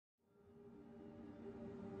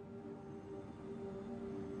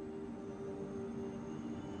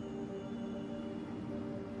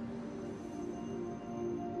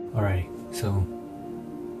Alright, so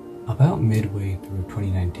about midway through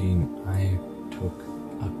 2019, I took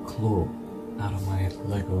a claw out of my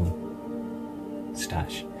Lego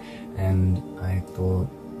stash and I thought,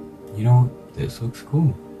 you know, this looks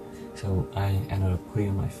cool. So I ended up putting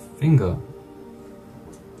on my finger.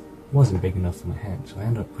 It wasn't big enough for my hand, so I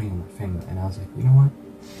ended up putting on my finger and I was like, you know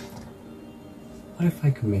what if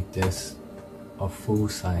I could make this a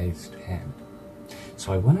full-sized hand?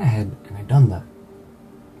 So I went ahead and I done that.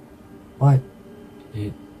 But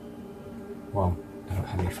well, I don't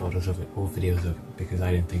have any photos of it or videos of it because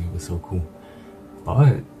I didn't think it was so cool.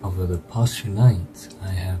 But over the past 2 nights, I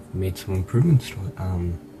have made some improvements to it.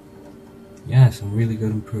 Yeah, some really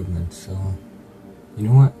good improvements. So, you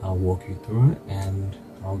know what? I'll walk you through it and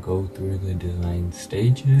I'll go through the design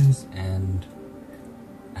stages and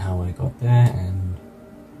how I got there and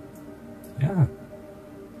yeah.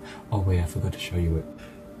 Oh wait, I forgot to show you it.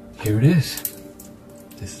 Here it is.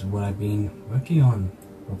 This is what I've been working on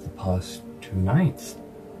over the past 2 nights.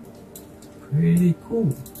 Pretty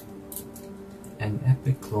cool. An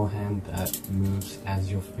epic claw hand that moves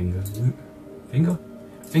as your fingers move.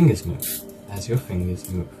 Fingers move as your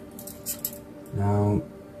fingers move. Now,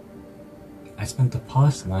 I spent the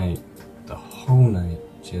past night, the whole night,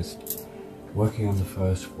 just working on the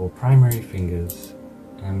first 4 primary fingers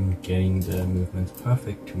and getting the movements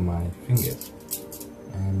perfect to my fingers.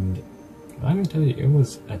 And let me tell you, it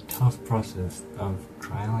was a tough process of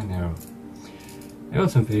trial and error. I got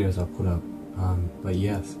some videos I'll put up, but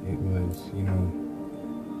yes, it was, you know,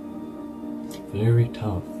 very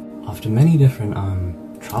tough. After many different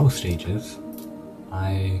trial stages,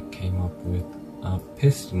 I came up with a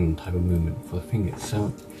piston type of movement for the fingers.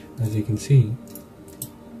 So, as you can see,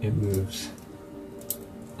 it moves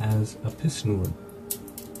as a piston would.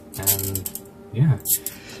 And yeah,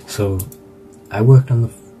 so I worked on the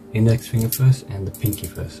index finger first and the pinky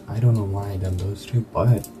first. I don't know why I done those 2,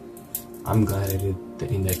 but I'm glad I did the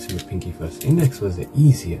index and the pinky first. Index was the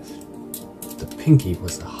easiest, the pinky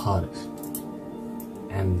was the hardest,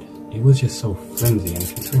 and it was just so flimsy. And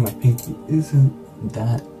considering my pinky isn't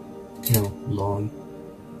that, you know, long,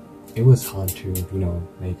 it was hard to, you know,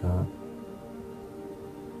 make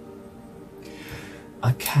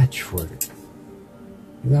a catch for it.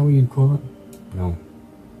 Is that what you'd call it? No.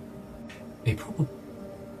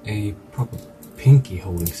 A proper pinky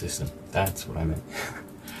holding system. That's what I meant.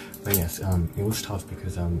 But yes, it was tough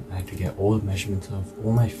because I had to get all the measurements of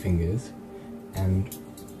all my fingers and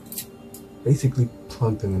basically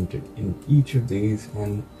plug them in each of these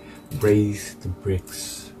and raise the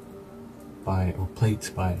bricks or plates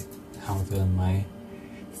by however my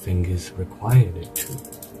fingers required it to.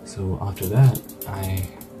 So after that, I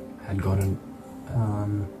had gotten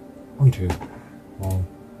onto, well,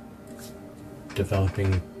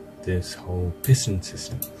 developing this whole piston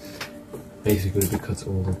system. Basically because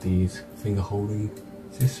all of these finger holding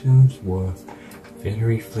systems were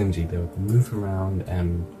very flimsy. They would move around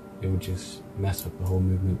and it would just mess up the whole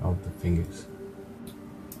movement of the fingers.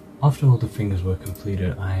 After all the fingers were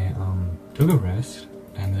completed, I took a rest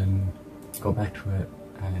and then got back to it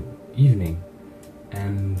at evening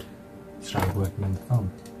and started working on the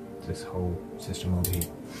thumb. This whole system over here.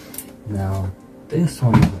 Now, this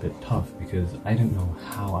one was a bit tough because I didn't know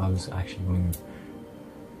how I was actually going to,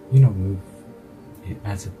 you know, move it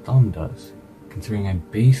as a thumb does, considering I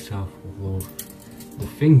based off of the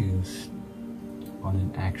fingers on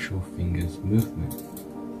an actual fingers movement.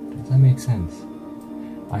 Does that make sense?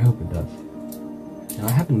 I hope it does. Now,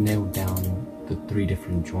 I haven't nailed down the 3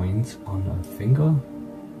 different joints on a finger,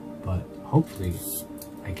 but hopefully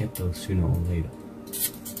I get those sooner or later.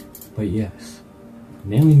 But yes,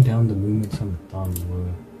 nailing down the movements on the thumb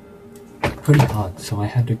were pretty hard, so I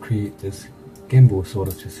had to create this gimbal sort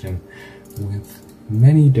of system with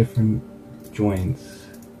many different joints,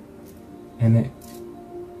 and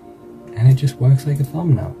it just works like a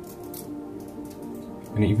thumb now.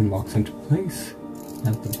 And it even locks into place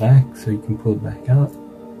at the back, so you can pull it back out,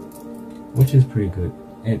 which is pretty good.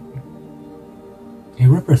 It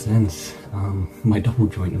represents my double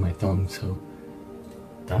joint in my thumb, so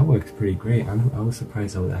that works pretty great. I was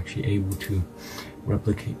surprised I was actually able to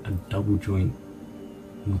replicate a double joint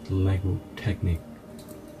with Lego Technic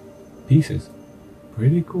pieces.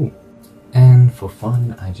 Pretty cool. And for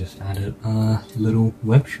fun, I just added a little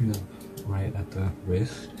web shooter right at the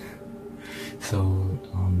wrist. So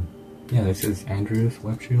yeah, this is Andrew's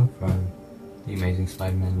web shooter from The Amazing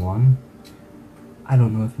Spider-Man 1. I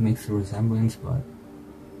don't know if it makes a resemblance, but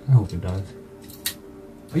I hope it does.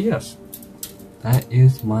 But yes, that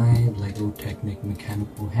is my Lego Technic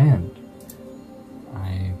Mechanical Hand.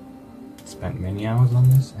 I spent many hours on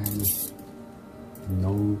this and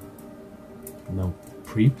no no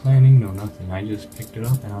pre-planning, no nothing. I just picked it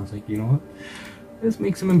up and I was like, you know what, let's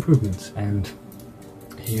make some improvements, and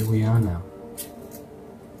here we are now.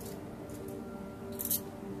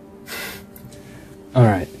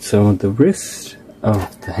 Alright, so the wrist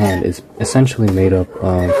of the hand is essentially made up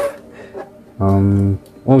of,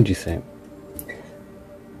 what would you say?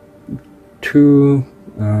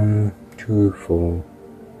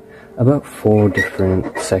 About four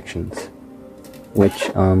different sections, which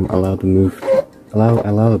allow the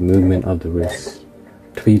movement of the wrist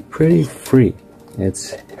to be pretty free.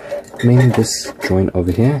 It's mainly this joint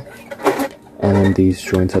over here, and then these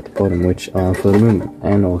joints at the bottom, which are for the movement,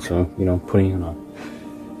 and also, you know, putting it on.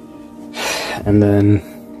 And then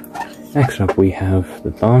next up we have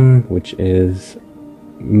the thumb, which is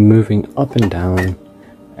moving up and down,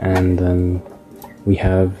 and then we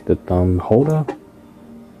have the thumb holder.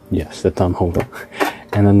 Yes, the thumb holder.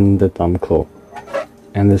 And then the thumb claw.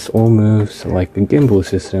 And this all moves like the gimbal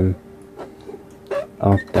system.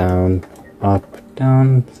 Up, down,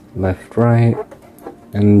 left, right.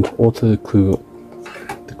 And also the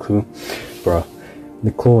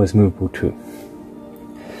claw is movable too.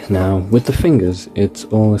 Now, with the fingers, it's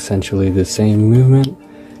all essentially the same movement.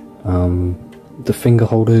 The finger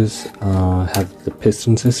holders have the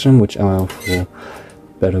piston system, which allow for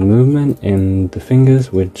better movement in the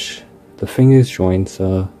fingers, which the fingers joints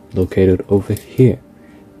are located over here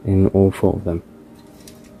in all four of them.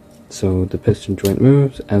 So the piston joint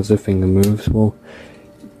moves as the finger moves. Well,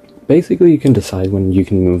 basically you can decide when you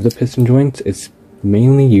can move the piston joints. It's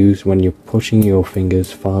mainly used when you're pushing your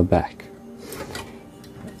fingers far back.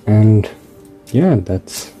 And yeah,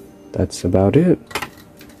 that's about it.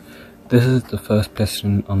 This is the first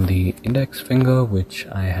piston on the index finger, which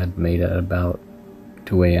I had made at about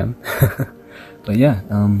 2 AM. But yeah,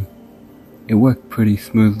 it worked pretty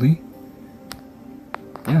smoothly.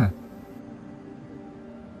 Yeah.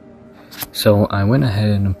 So I went ahead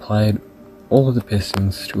and applied all of the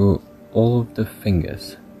pistons to all of the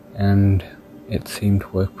fingers, and it seemed to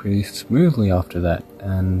work pretty smoothly after that.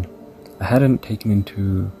 And I hadn't taken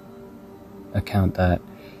into account that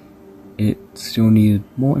it still needed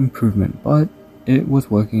more improvement, but it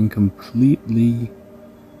was working completely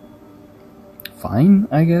fine,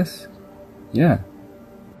 I guess. Yeah.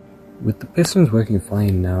 With the pistons working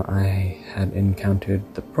fine now, I had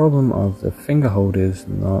encountered the problem of the finger holders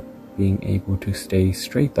not being able to stay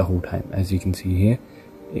straight the whole time. As you can see here,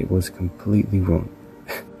 it was completely ruined.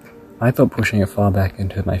 I thought pushing it far back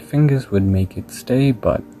into my fingers would make it stay,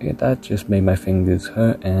 but that just made my fingers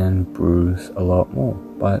hurt and bruise a lot more.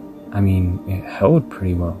 But I mean, it held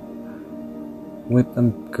pretty well, with a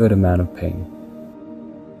good amount of pain.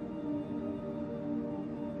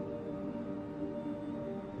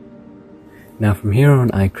 Now from here on,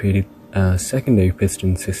 I created a secondary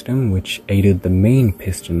piston system which aided the main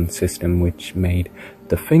piston system, which made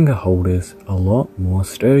the finger holders a lot more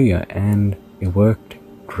sturdier, and it worked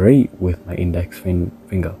great with my index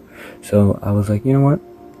finger. So I was like, you know what,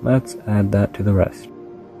 let's add that to the rest.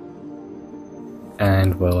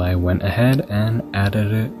 And well, I went ahead and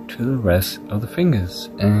added it to the rest of the fingers,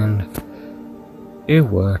 and it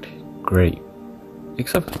worked great.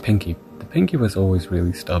 Except for the pinky. The pinky was always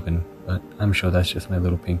really stubborn, but I'm sure that's just my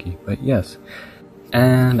little pinky. But yes.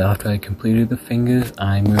 And after I completed the fingers,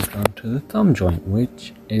 I moved on to the thumb joint,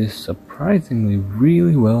 which is surprisingly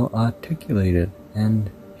really well articulated.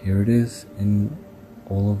 And here it is in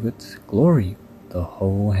all of its glory. The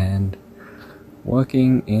whole hand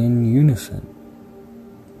working in unison.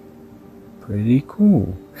 Pretty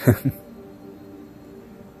cool.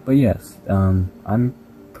 But yes, I'm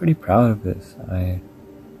pretty proud of this. I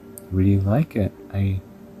really like it. I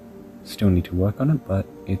still need to work on it, but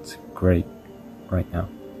it's great right now.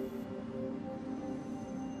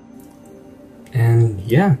 And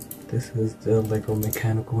yeah, this is the Lego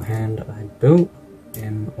mechanical hand I built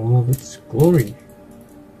in all of its glory.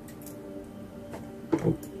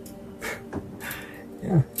 Oh.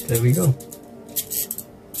 Yeah, there we go.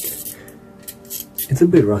 It's a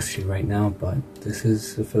bit rusty right now, but this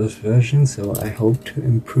is the first version, so I hope to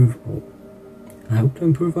improve on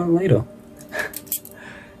it later.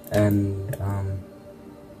 And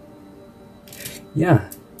yeah,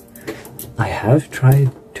 I have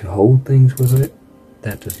tried to hold things with it.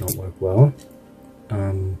 That does not work well.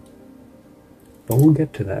 But we'll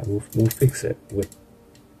get to that. We'll fix it with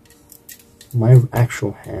my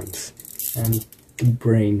actual hands and the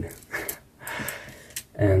brain.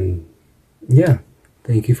 And yeah,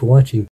 thank you for watching.